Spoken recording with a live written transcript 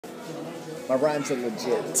My rhymes are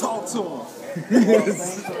legit. Talk to him.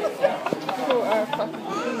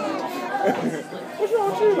 What's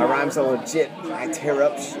wrong with you? My rhymes are legit. I tear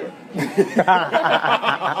up shit.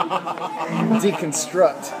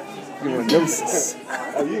 Deconstruct your gnosis.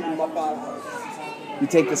 You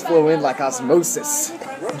take this flow in like osmosis.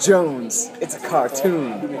 Jones, it's a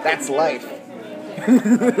cartoon. That's life.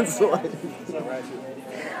 That's life.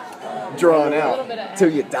 Drawn out till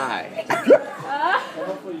you die.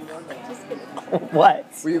 What?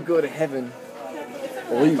 Will you go to heaven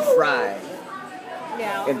or will you fry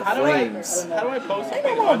in the flames? How do I post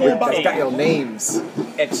something? It's got your names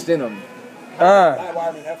etched in them.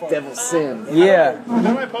 Devil sin. Yeah. How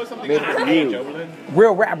do I post something Made on for your page, you. Oberlin?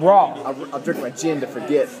 Real rap raw. I'll drink my gin to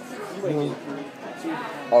forget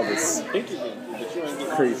all this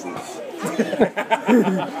crazy.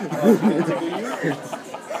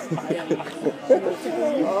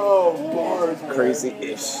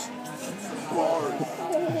 Crazy-ish.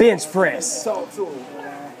 Bench press.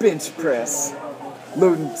 Bench press.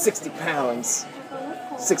 Loading 60 pounds.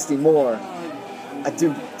 60 more. I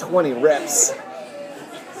do 20 reps.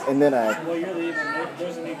 And then I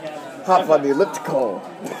hop on the elliptical.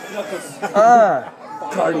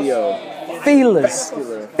 Cardio. Feelers.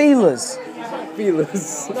 Feelers.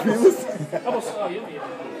 Feelers.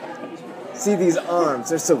 See these arms,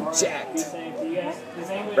 they're so jacked.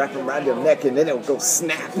 Wrap them around your neck and then it'll go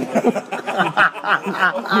snap.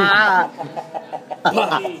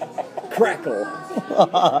 Pop. Crackle.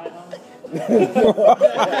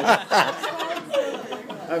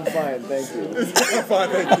 I'm fine, thank you. I'm fine,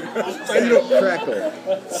 thank you. Crackle.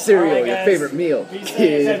 Cereal, your favorite meal.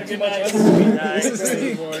 Kid.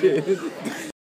 Kid.